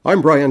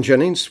I'm Brian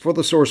Jennings for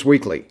The Source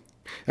Weekly,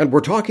 and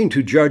we're talking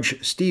to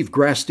Judge Steve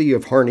Grasty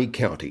of Harney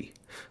County,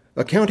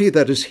 a county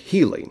that is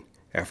healing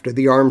after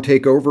the armed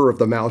takeover of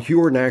the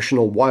Malheur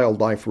National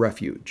Wildlife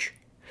Refuge.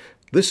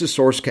 This is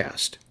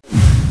Sourcecast.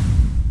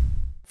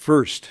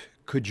 First,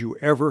 could you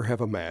ever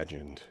have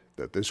imagined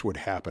that this would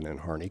happen in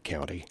Harney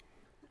County?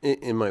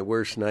 In my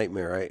worst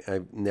nightmare,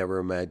 I've never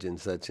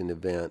imagined such an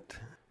event.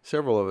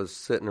 Several of us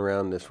sitting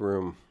around this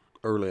room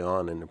early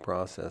on in the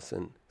process,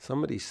 and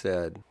somebody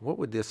said, what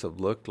would this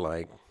have looked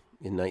like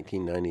in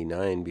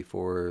 1999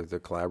 before the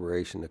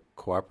collaboration, the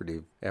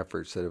cooperative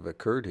efforts that have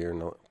occurred here,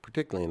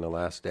 particularly in the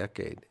last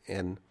decade?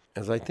 And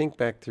as I think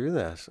back through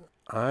this,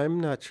 I'm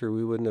not sure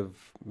we wouldn't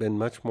have been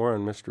much more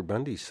on Mr.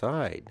 Bundy's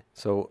side.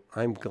 So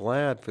I'm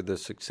glad for the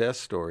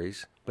success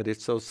stories, but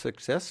it's those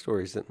success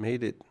stories that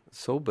made it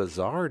so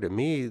bizarre to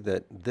me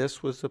that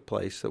this was the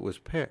place that was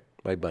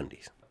picked by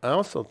Bundy's. I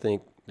also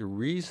think the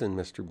reason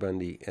Mr.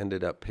 Bundy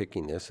ended up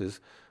picking this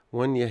is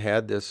when you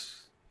had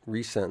this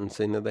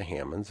resentencing of the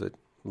Hammonds, it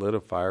lit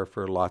a fire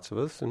for lots of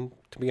us, and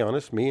to be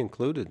honest, me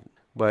included.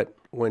 But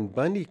when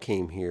Bundy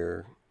came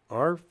here,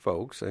 our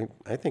folks,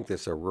 I think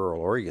this is a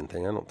rural Oregon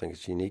thing, I don't think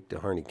it's unique to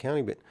Harney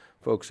County, but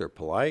folks are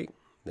polite,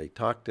 they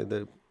talk to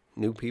the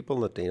new people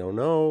that they don't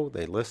know,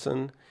 they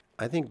listen.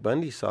 I think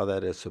Bundy saw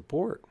that as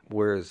support,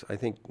 whereas I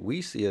think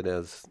we see it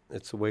as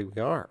it's the way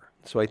we are.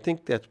 So I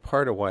think that's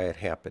part of why it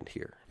happened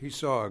here. He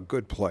saw a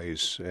good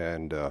place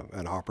and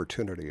an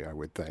opportunity, I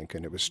would think,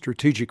 and it was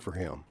strategic for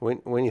him.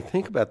 When you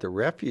think about the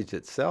refuge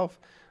itself,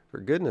 for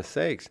goodness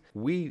sakes,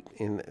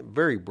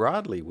 very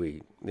broadly,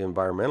 the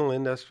environmental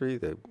industry,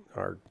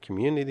 our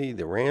community,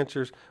 the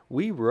ranchers,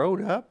 we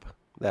wrote up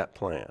that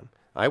plan.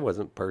 I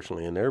wasn't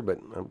personally in there, but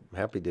I'm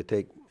happy to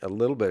take a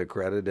little bit of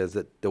credit as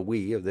the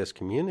we of this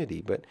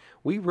community. But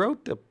we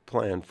wrote the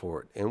plan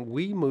for it, and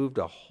we moved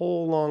a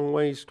whole long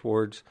ways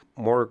towards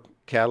more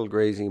cattle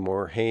grazing,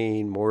 more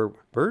haying, more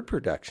bird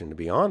production, to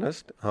be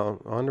honest,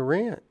 on the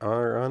ranch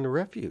or on the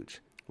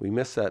refuge. We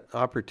missed that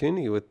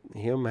opportunity with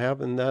him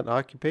having that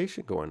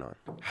occupation going on.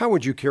 How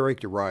would you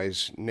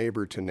characterize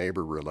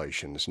neighbor-to-neighbor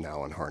relations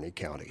now in Harney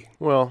County?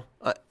 Well,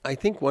 I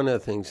think one of the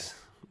things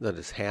that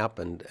has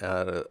happened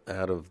out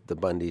of the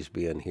Bundys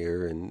being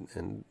here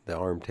and the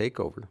armed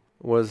takeover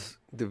was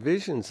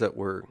divisions that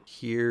were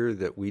here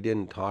that we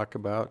didn't talk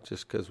about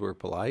just because we're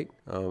polite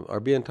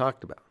are being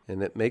talked about.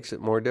 And it makes it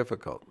more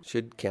difficult.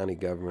 Should county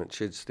government,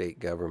 should state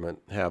government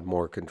have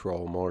more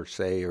control, more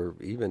say, or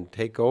even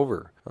take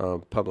over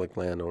public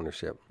land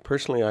ownership?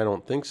 Personally, I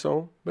don't think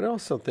so, but I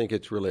also think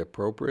it's really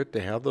appropriate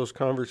to have those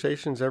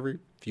conversations every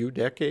few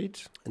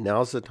decades.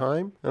 Now's the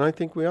time, and I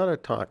think we ought to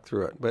talk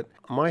through it. But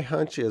my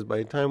hunch is by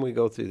the time we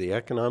go through the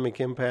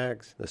economic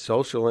impacts, the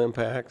social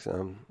impacts,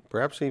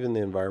 perhaps even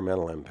the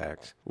environmental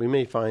impacts, we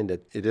may find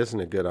that it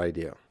isn't a good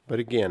idea. But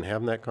again,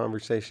 having that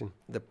conversation.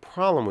 The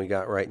problem we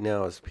got right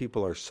now is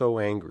people are so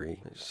angry,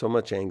 so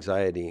much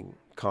anxiety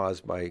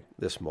caused by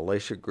this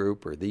militia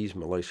group or these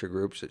militia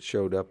groups that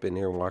showed up in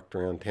here and walked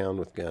around town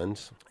with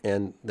guns,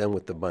 and then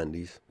with the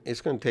Bundys.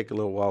 It's going to take a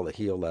little while to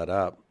heal that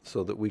up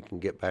so that we can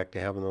get back to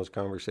having those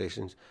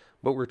conversations.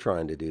 But we're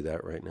trying to do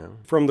that right now.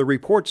 From the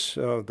reports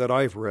that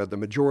I've read, the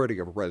majority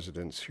of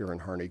residents here in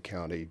Harney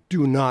County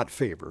do not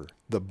favor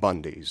the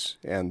Bundys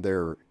and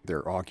their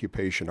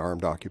occupation,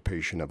 armed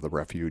occupation of the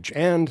refuge,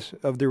 and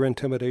of their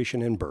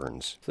intimidation in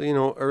Burns.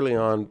 So, early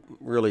on,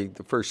 really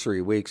the first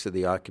 3 weeks of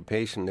the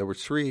occupation, there were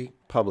 3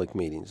 public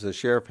meetings. The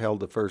sheriff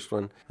held the first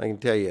one. I can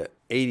tell you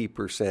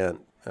 80%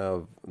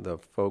 of the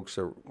folks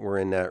that were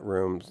in that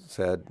room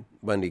said,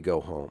 Bundy,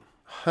 go home.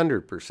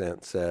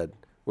 100% said,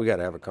 we got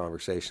to have a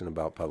conversation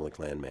about public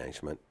land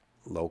management,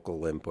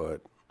 local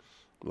input,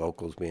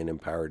 locals being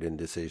empowered in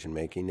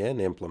decision-making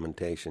and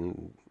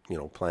implementation,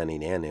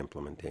 planning and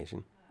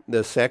implementation.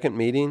 The second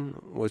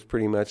meeting was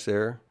pretty much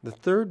there. The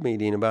third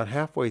meeting, about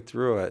halfway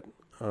through it,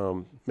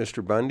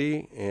 Mr.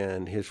 Bundy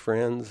and his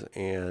friends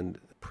and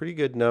a pretty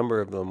good number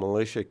of the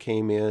militia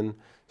came in,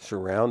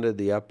 surrounded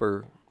the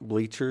upper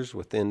bleachers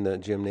within the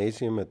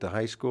gymnasium at the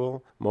high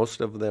school. Most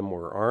of them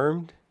were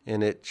armed,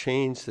 and it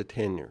changed the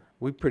tenure.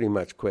 We pretty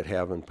much quit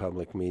having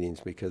public meetings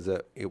because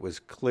it was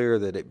clear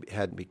that it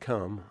had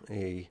become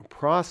a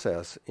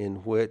process in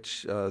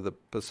which the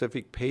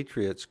Pacific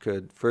Patriots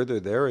could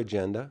further their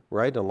agenda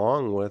right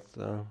along with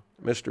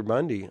Mr.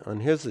 Bundy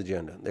on his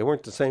agenda. They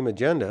weren't the same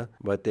agenda,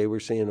 but they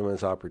were seeing them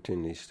as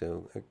opportunities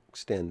to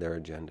extend their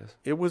agendas.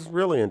 It was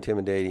really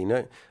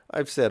intimidating.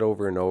 I've said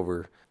over and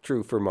over,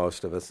 true for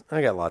most of us,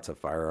 I got lots of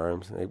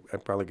firearms. I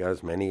probably got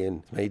as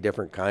many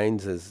different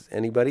kinds as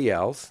anybody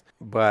else,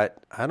 but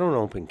I don't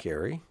open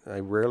carry. I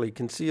rarely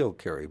conceal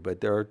carry,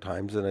 but there are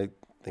times that I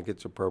think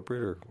it's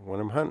appropriate, or when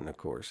I'm hunting, of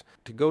course.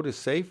 To go to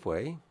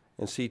Safeway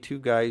and see 2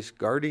 guys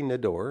guarding the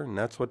door, and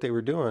that's what they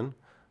were doing,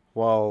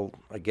 while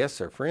I guess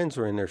their friends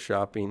were in there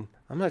shopping,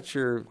 I'm not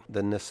sure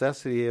the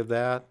necessity of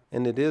that,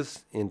 and it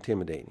is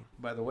intimidating.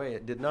 By the way,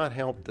 it did not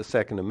help the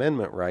Second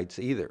Amendment rights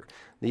either.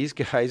 These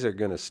guys are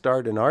going to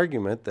start an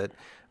argument that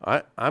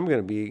I'm going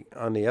to be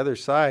on the other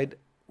side,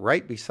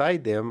 right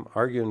beside them,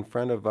 arguing in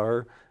front of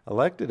our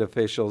elected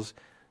officials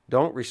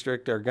don't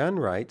restrict our gun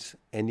rights,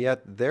 and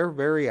yet their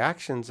very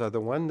actions are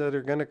the one that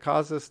are going to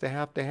cause us to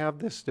have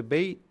this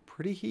debate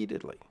pretty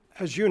heatedly.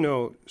 As you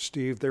know,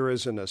 Steve, there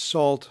is an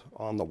assault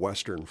on the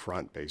Western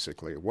Front,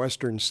 basically.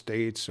 Western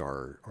states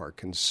are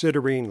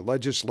considering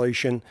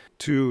legislation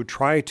to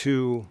try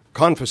to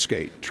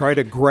confiscate, try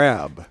to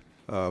grab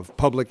of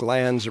public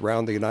lands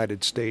around the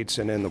United States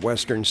and in the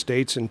Western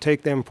states and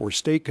take them for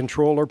state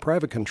control or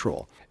private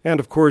control. And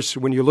of course,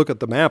 when you look at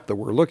the map that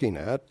we're looking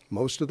at,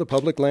 most of the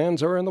public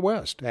lands are in the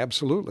West.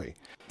 Absolutely.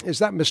 Is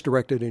that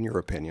misdirected in your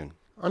opinion?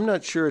 I'm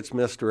not sure it's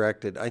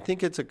misdirected. I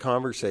think it's a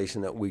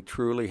conversation that we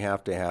truly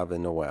have to have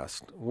in the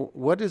West.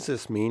 What does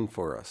this mean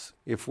for us?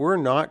 If we're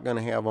not going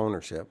to have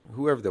ownership,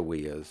 whoever the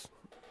we is,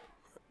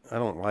 I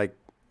don't like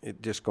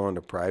it just going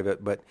to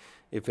private, but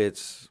if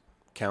it's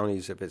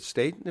counties, if it's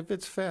state, if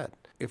it's fed,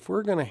 if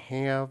we're going to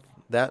have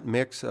that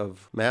mix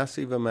of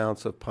massive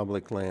amounts of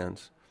public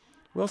lands,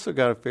 we also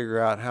got to figure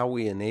out how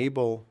we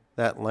enable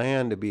that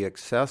land to be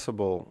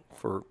accessible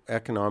for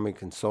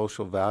economic and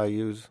social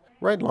values,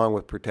 right along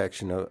with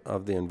protection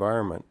of the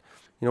environment.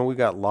 You know, we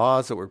got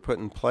laws that were put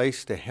in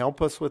place to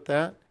help us with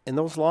that, and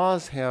those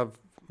laws have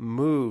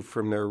moved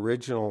from their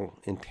original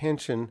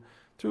intention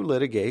through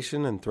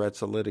litigation and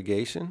threats of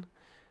litigation,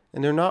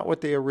 and they're not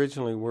what they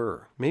originally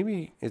were.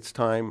 Maybe it's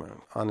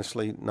time,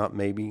 honestly, not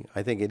maybe,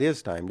 I think it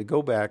is time to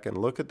go back and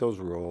look at those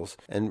rules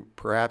and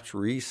perhaps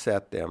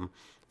reset them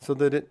so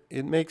that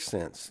it makes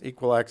sense.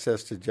 Equal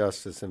access to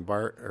justice,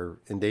 or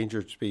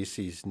endangered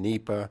species,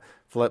 NEPA,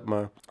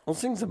 FLIPMA,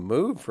 those things have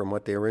moved from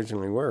what they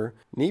originally were.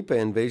 NEPA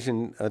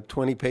envisioned a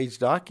 20-page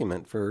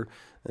document for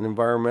an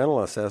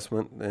environmental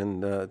assessment,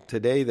 and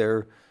today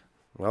the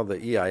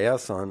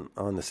EIS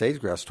on the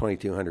sagebrush is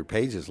 2,200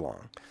 pages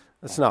long.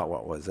 That's not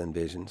what was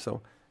envisioned.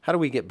 So how do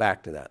we get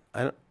back to that?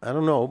 I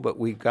don't know, but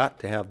we've got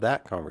to have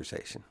that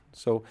conversation.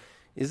 So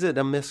is it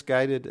a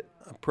misguided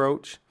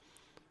approach?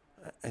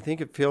 I think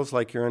it feels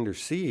like you're under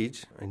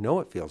siege. I know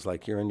it feels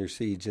like you're under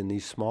siege in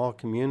these small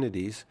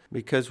communities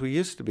because we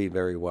used to be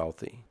very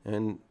wealthy.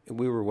 And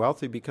we were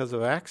wealthy because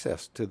of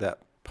access to that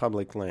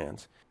public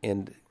lands.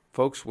 And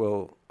folks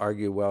will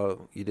argue,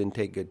 well, you didn't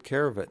take good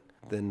care of it.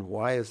 Then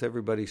why is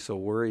everybody so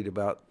worried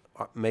about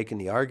making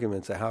the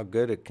arguments of how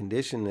good a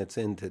condition it's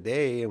in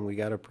today, and we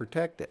got to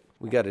protect it?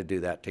 We got to do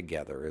that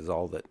together is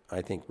all that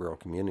I think rural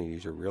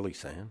communities are really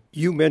saying.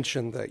 You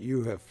mentioned that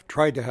you have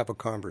tried to have a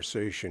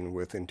conversation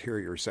with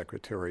Interior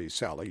Secretary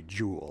Sally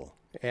Jewell,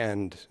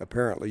 and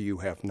apparently you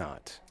have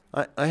not.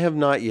 I have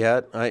not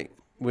yet.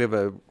 We have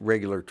a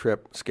regular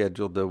trip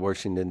scheduled to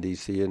Washington,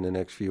 D.C. in the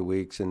next few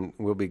weeks, and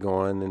we'll be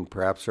going, and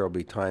perhaps there'll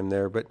be time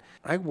there. But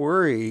I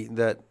worry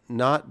that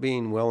not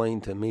being willing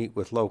to meet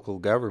with local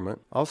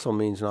government also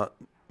means not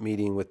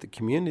meeting with the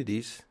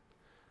communities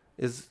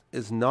is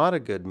not a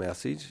good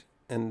message,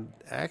 and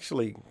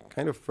actually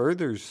kind of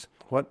furthers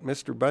what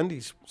Mr.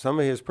 Bundy's, some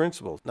of his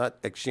principles, not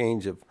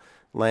exchange of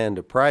land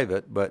to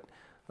private, but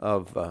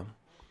of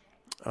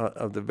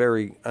the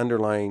very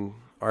underlying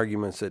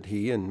arguments that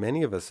he and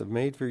many of us have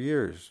made for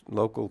years.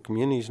 Local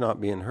communities not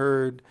being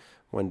heard,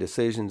 when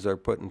decisions are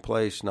put in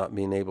place, not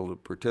being able to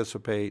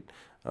participate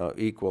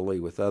equally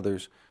with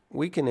others.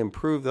 We can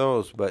improve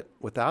those, but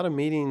without a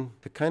meeting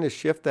to kind of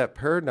shift that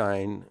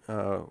paradigm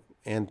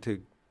and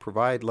to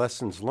provide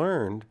lessons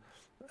learned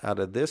out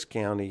of this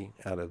county,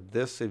 out of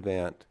this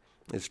event,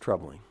 is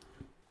troubling.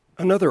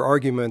 Another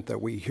argument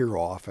that we hear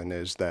often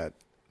is that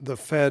the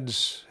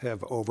feds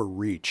have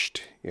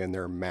overreached in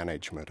their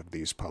management of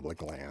these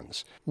public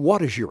lands.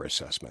 What is your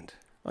assessment?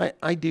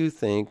 I do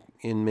think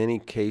in many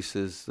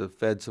cases the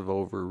feds have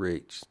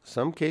overreached.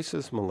 Some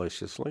cases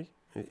maliciously,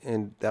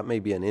 and that may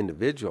be an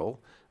individual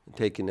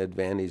taking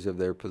advantage of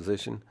their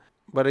position.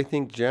 But I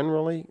think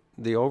generally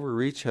the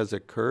overreach has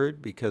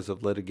occurred because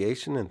of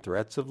litigation and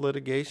threats of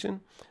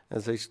litigation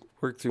as they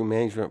work through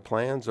management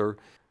plans,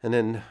 and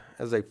then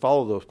as they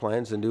follow those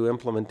plans and do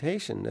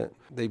implementation, that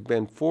they've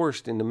been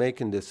forced into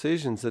making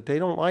decisions that they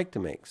don't like to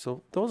make.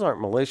 So those aren't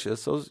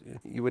malicious. Those,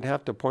 you would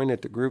have to point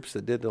at the groups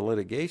that did the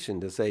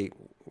litigation to say,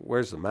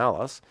 where's the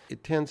malice?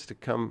 It tends to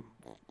come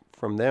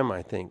from them,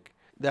 I think.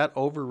 That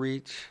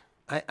overreach,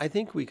 I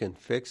think we can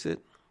fix it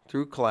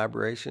through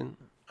collaboration.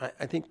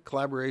 I think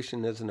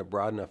collaboration isn't a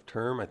broad enough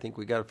term. I think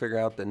we got to figure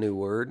out the new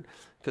word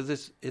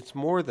because it's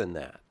more than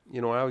that.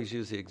 You know, I always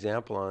use the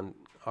example on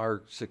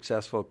our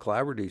successful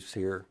collaboratives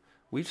here.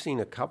 We've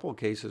seen a couple of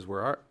cases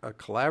where a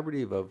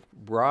collaborative of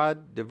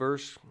broad,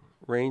 diverse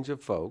range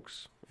of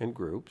folks and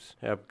groups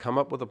have come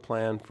up with a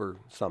plan for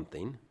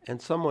something,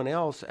 and someone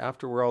else,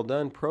 after we're all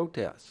done,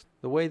 protests.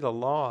 The way the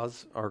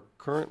laws are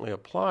currently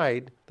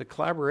applied, the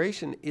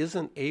collaboration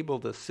isn't able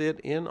to sit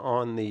in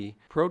on the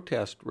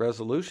protest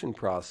resolution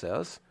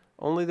process.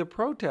 Only the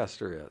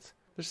protester is.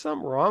 There's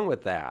something wrong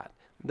with that.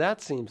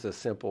 That seems a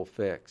simple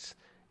fix.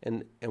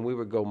 And we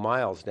would go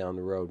miles down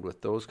the road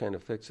with those kind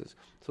of fixes.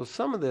 So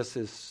some of this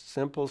is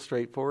simple,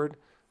 straightforward.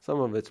 Some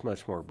of it's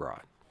much more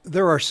broad.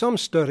 There are some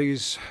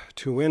studies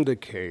to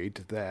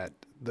indicate that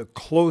the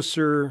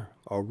closer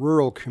a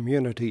rural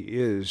community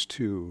is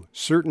to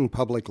certain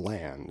public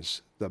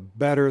lands, the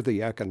better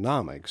the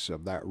economics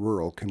of that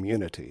rural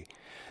community.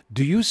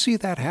 Do you see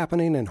that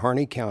happening in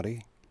Harney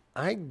County?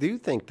 I do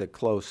think the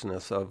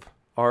closeness of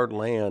our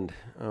land.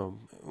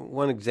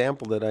 One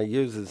example that I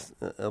use is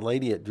a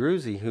lady at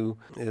Druzy who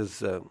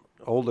is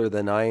older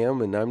than I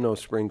am, and I'm no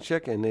spring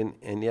chicken,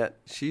 and yet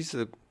she's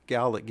the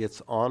gal that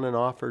gets on and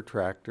off her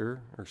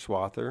tractor or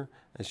swather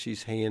as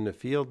she's haying the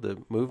field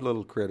to move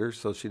little critters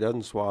so she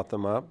doesn't swath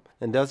them up,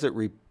 and does it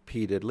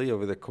repeatedly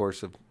over the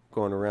course of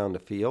going around the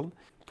field.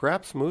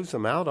 Perhaps moves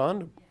them out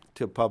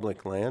onto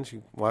public land.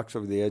 She walks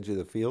over the edge of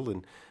the field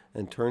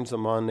and turns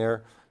them on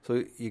there.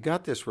 So you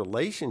got this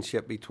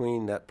relationship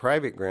between that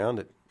private ground,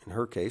 that in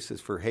her case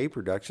is for hay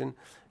production,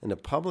 and the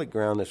public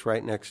ground that's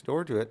right next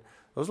door to it.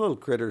 Those little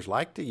critters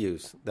like to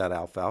use that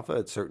alfalfa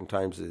at certain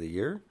times of the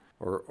year,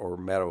 or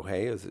meadow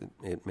hay as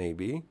it may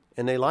be,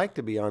 and they like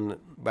to be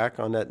back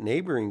on that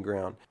neighboring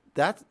ground.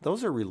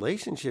 Those are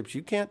relationships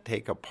you can't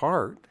take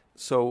apart.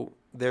 So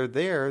they're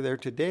there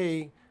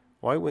today.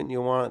 Why wouldn't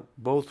you want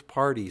both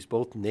parties,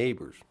 both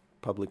neighbors,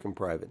 public and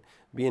private,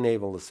 being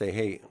able to say,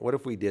 hey, what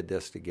if we did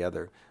this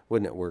together?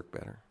 Wouldn't it work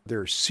better?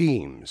 There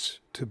seems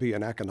to be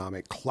an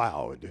economic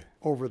cloud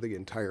over the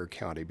entire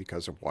county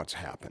because of what's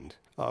happened.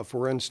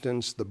 For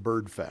instance, the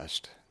Bird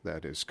Fest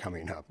that is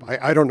coming up.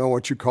 I don't know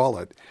what you call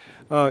it.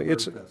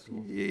 It's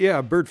Festival.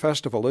 Yeah, Bird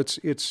Festival.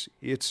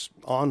 It's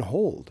on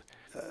hold.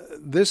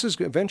 This is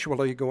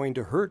eventually going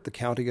to hurt the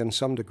county in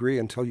some degree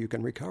until you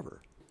can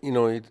recover. You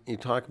know, you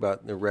talk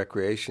about the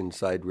recreation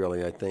side,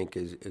 really, I think,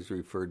 is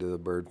referred to the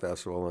Bird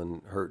Festival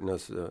and hurting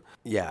us.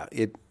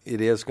 It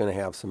is going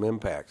to have some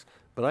impacts.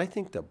 But I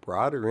think the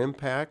broader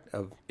impact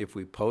of if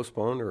we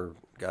postpone or,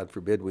 God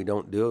forbid, we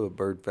don't do a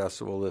Bird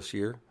Festival this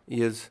year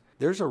is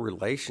there's a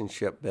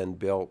relationship been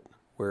built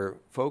where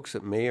folks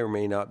that may or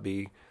may not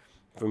be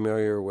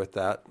familiar with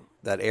that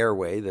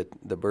airway that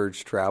the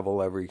birds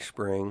travel every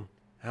spring,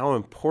 how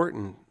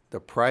important the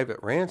private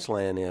ranch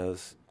land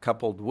is,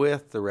 coupled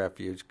with the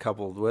refuge,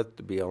 coupled with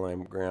the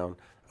BLM ground.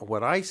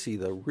 What I see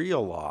the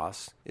real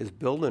loss is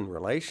building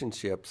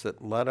relationships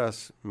that let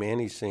us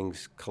manage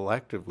things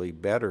collectively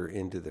better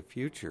into the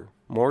future,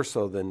 more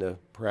so than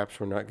perhaps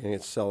we're not going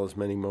to sell as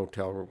many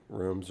motel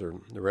rooms or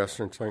the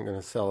restaurants aren't going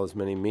to sell as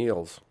many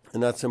meals.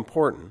 And that's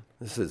important.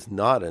 This is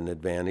not an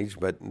advantage,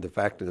 but the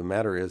fact of the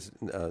matter is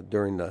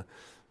during the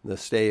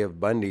stay of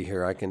Bundy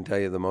here, I can tell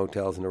you the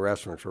motels and the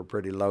restaurants were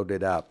pretty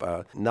loaded up.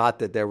 Not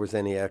that there was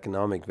any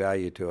economic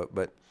value to it,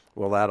 but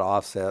will that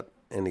offset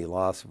any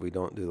loss if we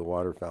don't do the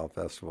Waterfowl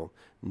Festival?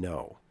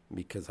 No,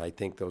 because I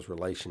think those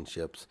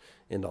relationships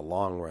in the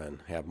long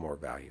run have more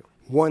value.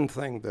 One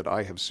thing that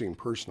I have seen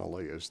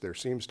personally is there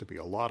seems to be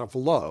a lot of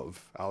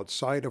love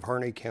outside of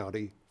Harney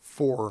County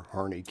for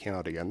Harney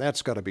County, and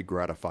that's got to be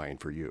gratifying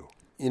for you.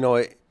 You know,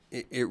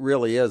 it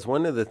really is.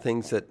 One of the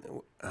things that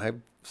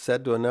I've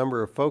said to a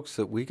number of folks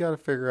that we got to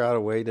figure out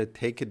a way to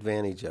take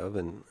advantage of,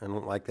 and I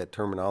don't like that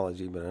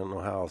terminology, but I don't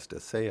know how else to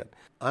say it.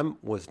 I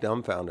was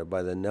dumbfounded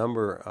by the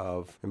number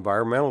of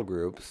environmental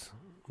groups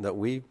that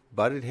we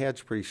butted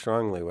heads pretty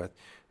strongly with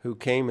who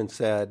came and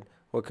said,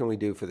 what can we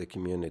do for the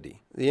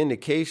community? The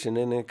indication,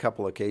 and in a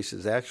couple of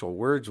cases, actual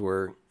words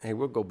were, hey,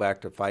 we'll go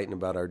back to fighting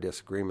about our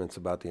disagreements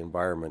about the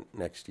environment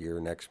next year,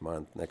 next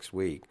month, next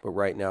week. But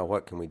right now,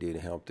 what can we do to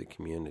help the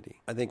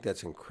community? I think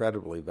that's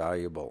incredibly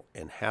valuable.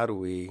 And how do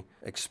we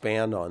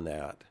expand on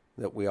that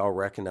we all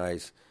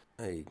recognize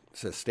a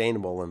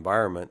sustainable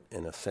environment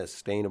and a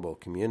sustainable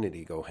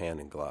community go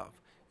hand in glove?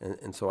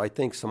 And so I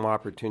think some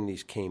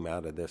opportunities came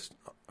out of this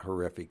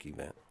horrific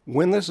event.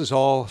 When this is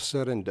all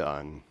said and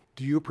done,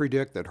 do you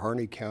predict that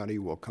Harney County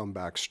will come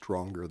back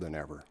stronger than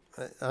ever?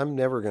 I'm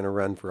never going to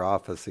run for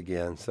office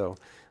again, so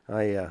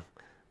I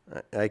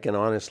can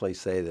honestly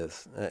say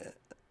this.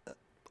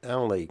 I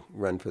only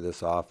run for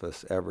this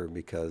office ever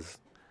because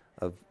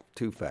of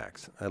two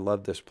facts. I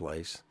love this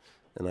place,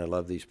 and I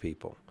love these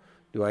people.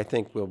 Do I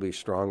think we'll be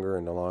stronger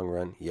in the long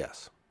run?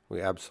 Yes,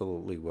 we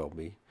absolutely will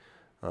be.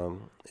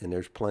 And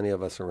there's plenty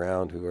of us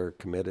around who are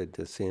committed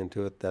to seeing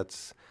to it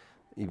that's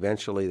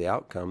eventually the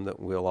outcome that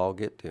we'll all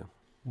get to.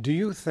 Do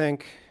you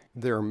think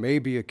there may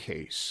be a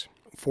case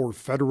for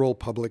federal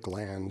public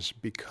lands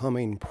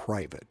becoming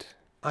private?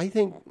 I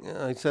think,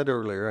 I said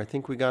earlier, I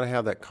think we got to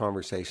have that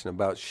conversation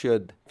about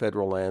should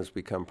federal lands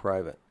become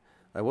private.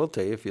 I will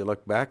tell you, if you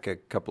look back a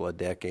couple of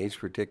decades,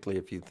 particularly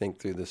if you think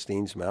through the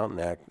Steens Mountain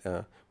Act,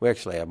 we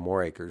actually have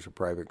more acres of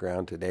private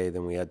ground today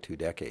than we had 2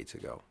 decades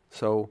ago.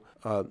 So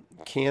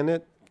can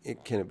it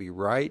be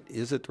right?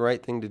 Is it the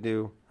right thing to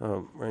do?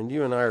 And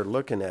you and I are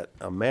looking at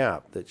a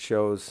map that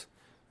shows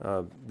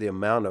the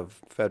amount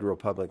of federal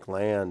public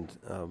land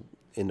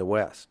in the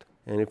West.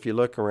 And if you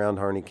look around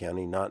Harney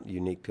County, not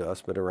unique to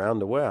us, but around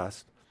the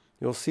West,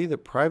 you'll see that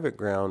private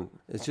ground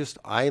is just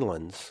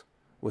islands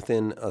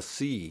within a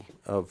sea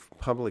of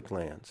public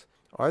lands.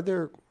 Are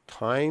there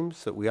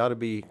times that we ought to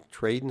be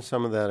trading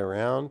some of that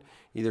around,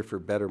 either for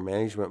better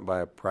management by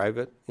a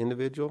private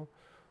individual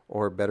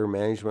or better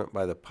management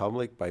by the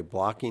public by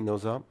blocking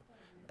those up?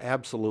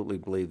 Absolutely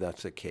believe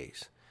that's the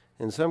case.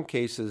 In some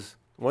cases,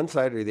 one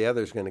side or the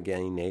other is going to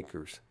gain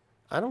acres.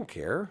 I don't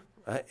care.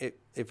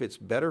 If it's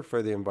better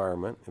for the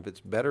environment, if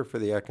it's better for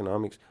the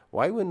economics,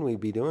 why wouldn't we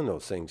be doing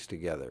those things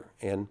together?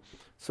 And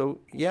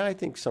so, yeah, I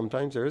think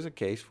sometimes there is a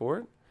case for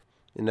it.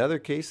 In other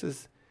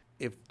cases,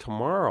 if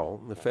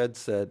tomorrow the Fed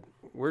said,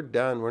 we're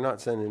done, we're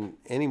not sending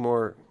any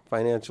more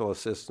financial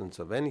assistance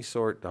of any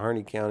sort to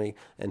Harney County,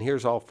 and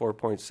here's all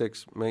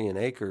 4.6 million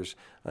acres,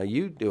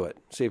 you do it.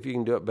 See if you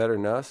can do it better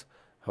than us.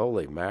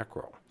 Holy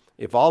mackerel.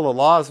 If all the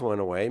laws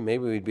went away,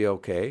 maybe we'd be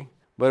okay.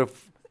 But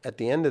if at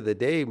the end of the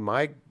day,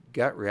 my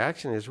gut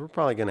reaction is we're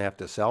probably going to have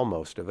to sell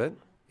most of it.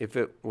 If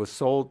it was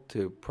sold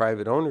to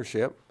private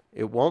ownership,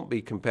 it won't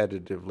be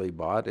competitively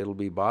bought. It'll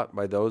be bought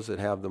by those that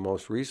have the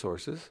most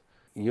resources.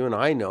 You and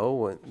I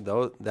know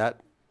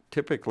that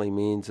typically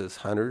means as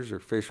hunters or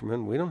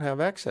fishermen, we don't have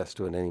access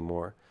to it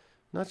anymore.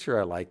 Not sure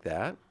I like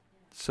that.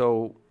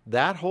 So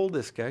that whole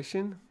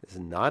discussion is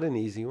not an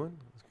easy one.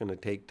 It's going to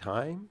take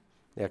time.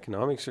 The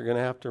economics are going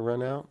to have to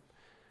run out.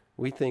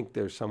 We think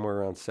there's somewhere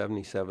around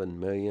 $77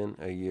 million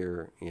a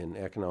year in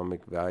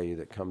economic value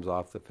that comes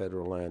off the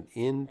federal land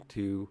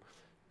into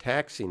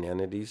taxing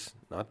entities,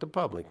 not the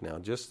public now,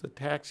 just the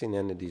taxing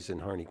entities in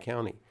Harney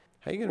County.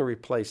 How are you going to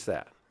replace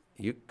that?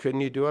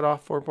 Couldn't you do it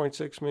off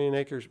 4.6 million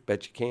acres?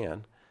 Bet you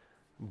can.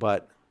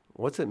 But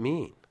what's it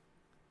mean?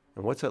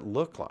 And what's it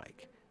look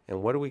like?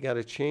 And what do we got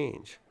to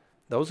change?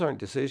 Those aren't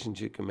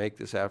decisions you can make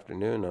this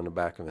afternoon on the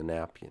back of a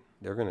napkin.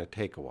 They're going to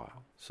take a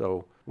while.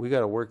 So we got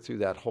to work through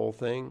that whole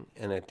thing.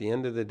 And at the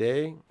end of the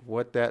day,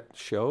 what that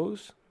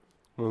shows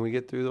when we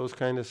get through those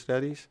kind of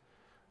studies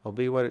will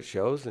be what it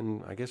shows.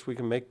 And I guess we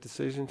can make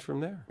decisions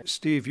from there.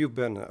 Steve, you've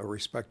been a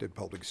respected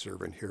public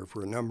servant here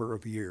for a number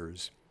of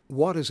years.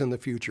 What is in the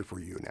future for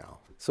you now?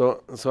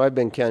 So I've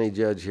been county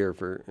judge here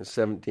for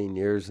 17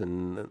 years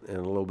and a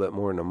little bit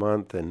more than a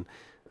month. And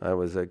I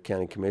was a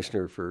county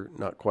commissioner for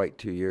not quite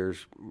 2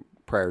 years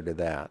prior to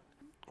that.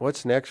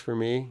 What's next for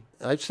me?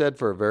 I've said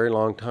for a very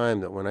long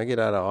time that when I get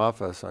out of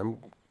office, I'm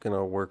going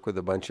to work with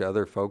a bunch of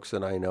other folks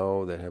that I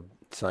know that have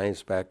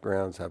science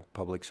backgrounds, have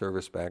public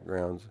service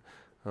backgrounds,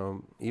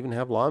 even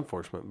have law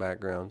enforcement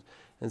backgrounds,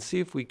 and see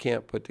if we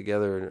can't put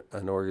together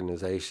an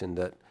organization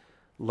that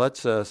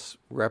lets us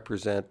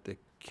represent the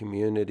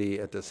community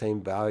at the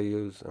same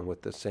values and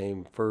with the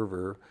same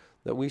fervor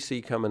that we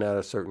see coming out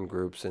of certain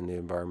groups in the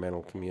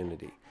environmental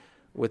community.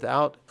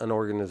 Without an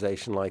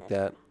organization like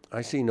that,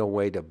 I see no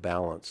way to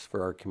balance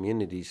for our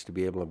communities to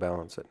be able to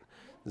balance it.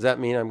 Does that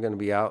mean I'm going to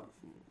be out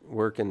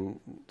working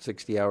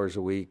 60 hours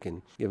a week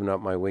and giving up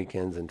my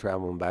weekends and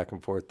traveling back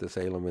and forth to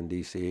Salem and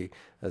D.C.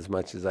 as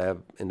much as I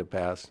have in the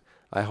past?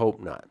 I hope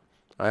not.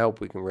 I hope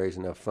we can raise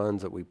enough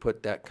funds that we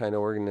put that kind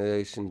of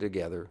organization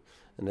together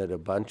and that a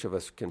bunch of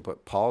us can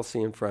put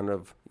policy in front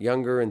of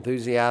younger,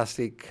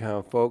 enthusiastic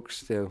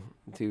folks to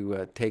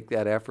take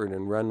that effort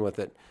and run with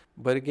it.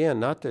 But again,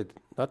 not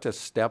to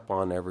step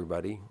on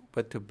everybody,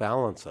 but to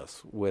balance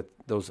us with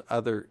those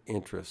other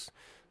interests.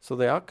 So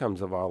the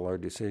outcomes of all our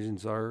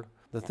decisions are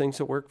the things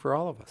that work for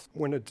all of us.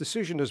 When a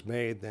decision is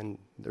made, then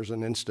there's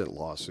an instant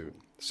lawsuit.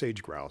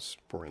 Sage grouse,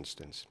 for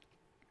instance.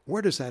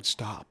 Where does that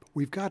stop?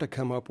 We've got to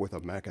come up with a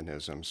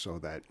mechanism so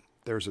that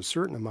there's a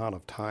certain amount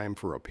of time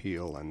for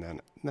appeal, and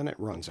then it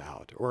runs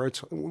out, or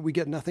we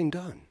get nothing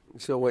done.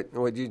 So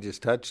what you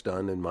just touched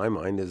on, in my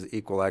mind, is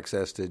equal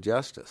access to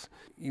justice.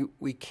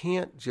 We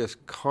can't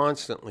just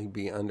constantly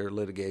be under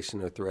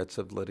litigation or threats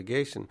of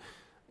litigation.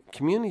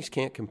 Communities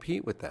can't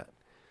compete with that.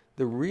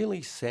 The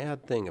really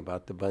sad thing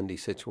about the Bundy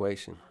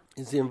situation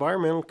is the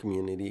environmental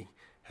community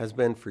has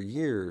been for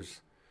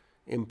years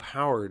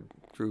empowered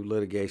through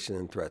litigation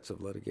and threats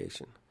of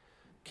litigation.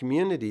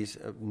 Communities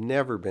have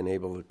never been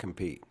able to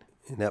compete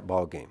in that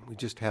ballgame. We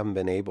just haven't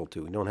been able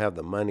to. We don't have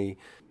the money.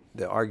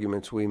 The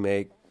arguments we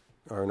make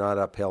are not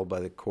upheld by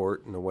the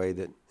court in the way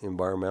that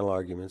environmental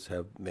arguments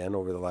have been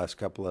over the last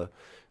couple of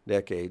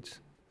decades.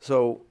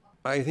 So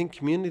I think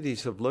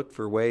communities have looked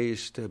for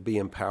ways to be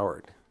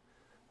empowered.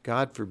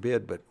 God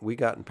forbid, but we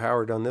got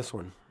empowered on this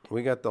one.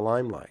 We got the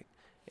limelight.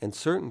 And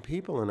certain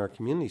people in our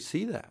community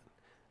see that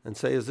and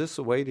say, is this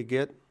a way to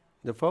get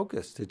the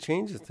focus, to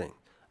change the thing?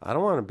 I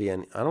don't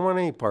want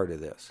any part of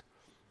this.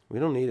 We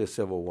don't need a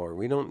civil war.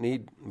 We don't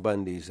need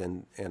Bundys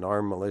and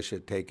armed militia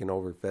taking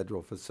over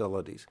federal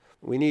facilities.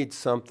 We need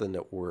something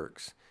that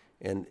works.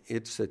 And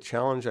it's a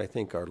challenge, I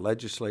think, our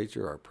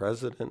legislature, our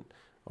president,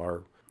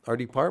 our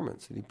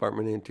departments, the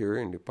Department of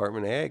Interior and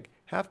Department of Ag,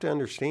 have to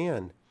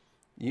understand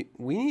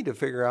we need to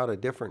figure out a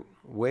different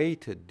way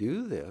to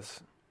do this,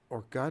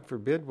 or God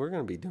forbid, we're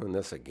going to be doing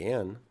this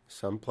again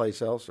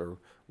someplace else or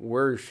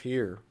worse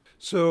here.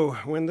 So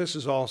when this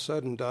is all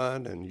said and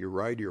done and you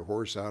ride your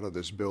horse out of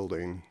this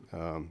building,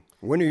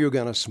 when are you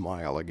going to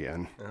smile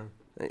again?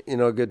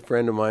 A good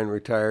friend of mine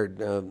retired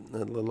a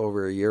little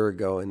over a year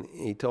ago, and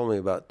he told me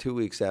about 2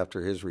 weeks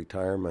after his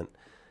retirement,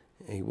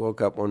 he woke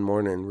up one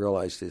morning and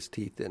realized his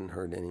teeth didn't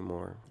hurt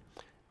anymore.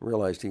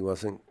 Realized he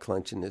wasn't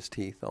clenching his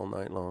teeth all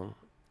night long.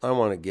 I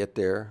want to get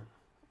there,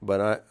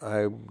 but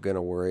I'm going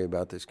to worry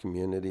about this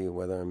community,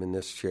 whether I'm in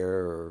this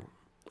chair or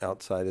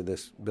outside of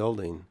this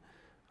building.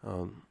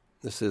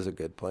 This is a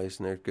good place,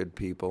 and there's good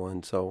people,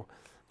 and so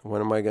When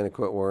am I going to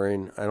quit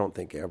worrying? I don't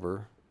think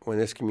ever. When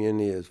this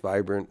community is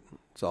vibrant,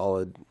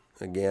 solid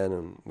again,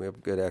 and we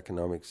have good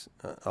economics,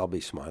 I'll be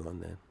smiling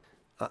then.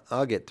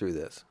 I'll get through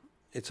this.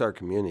 It's our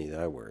community that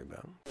I worry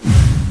about.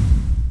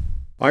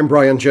 I'm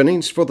Brian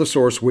Jennings for The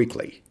Source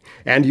Weekly,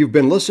 and you've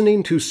been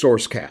listening to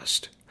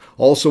SourceCast,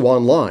 also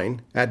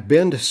online at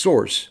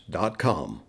bendsource.com.